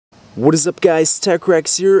What is up, guys?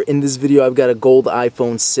 TechRex here. In this video I've got a gold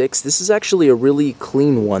iPhone 6. This is actually a really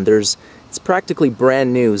clean one. It's practically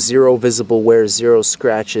brand new, zero visible wear, zero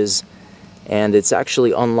scratches, and it's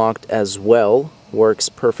actually unlocked as well. Works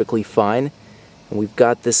perfectly fine. And we've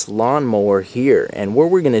got this lawn mower here, and what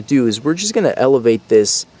we're gonna do is we're just gonna elevate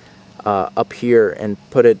this up here and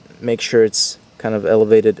make sure it's kind of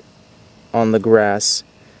elevated on the grass,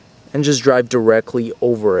 and just drive directly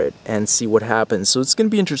over it and see what happens. So it's going to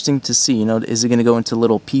be interesting to see, is it going to go into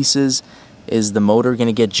little pieces? Is the motor going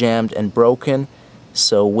to get jammed and broken?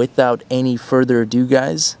 So without any further ado,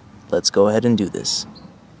 guys, let's go ahead and do this.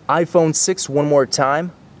 iPhone 6 one more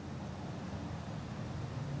time.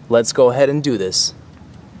 Let's go ahead and do this.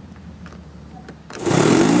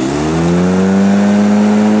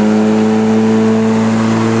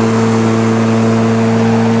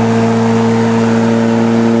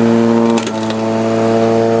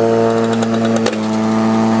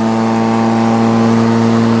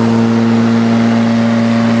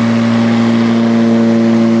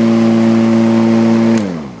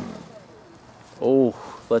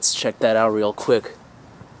 Let's check that out real quick.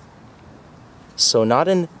 So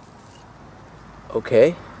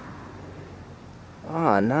okay.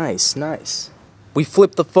 Nice. We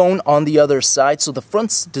flipped the phone on the other side, so the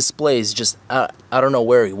front display is just, I don't know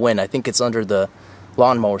where he went. I think it's under the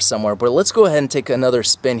lawnmower somewhere, but let's go ahead and take another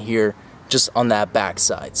spin here just on that back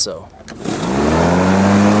side. So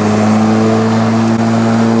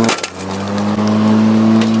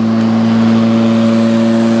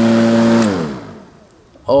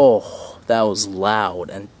oh, that was loud.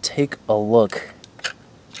 And take a look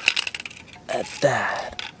at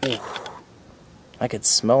that. Ooh, I could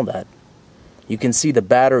smell that. You can see the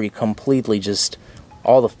battery completely, just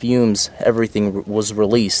all the fumes, everything was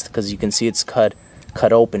released, because you can see it's cut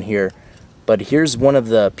open here. But here's one of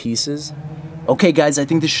the pieces. Okay, guys, I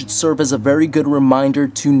think this should serve as a very good reminder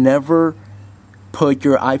to never put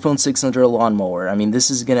your iPhone 6 under a lawnmower. I mean, this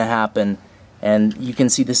is gonna happen. And you can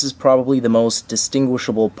see this is probably the most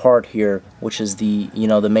distinguishable part here, which is the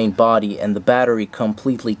main body, and the battery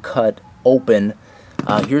completely cut open.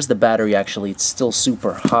 Here's the battery. Actually, it's still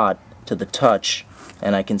super hot to the touch,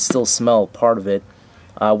 and I can still smell part of it.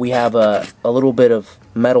 We have a little bit of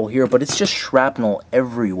metal here, but it's just shrapnel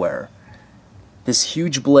everywhere. This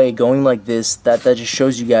huge blade going like this, that just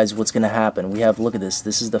shows you guys what's gonna happen. We have, look at this.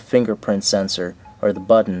 This is the fingerprint sensor, or the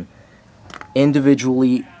button.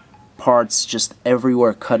 Individually, parts just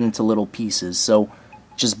everywhere cut into little pieces. So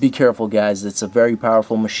just be careful, guys. It's a very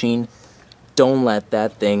powerful machine. Don't let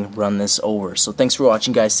that thing run this over. So thanks for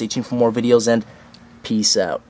watching, guys. Stay tuned for more videos, and peace out.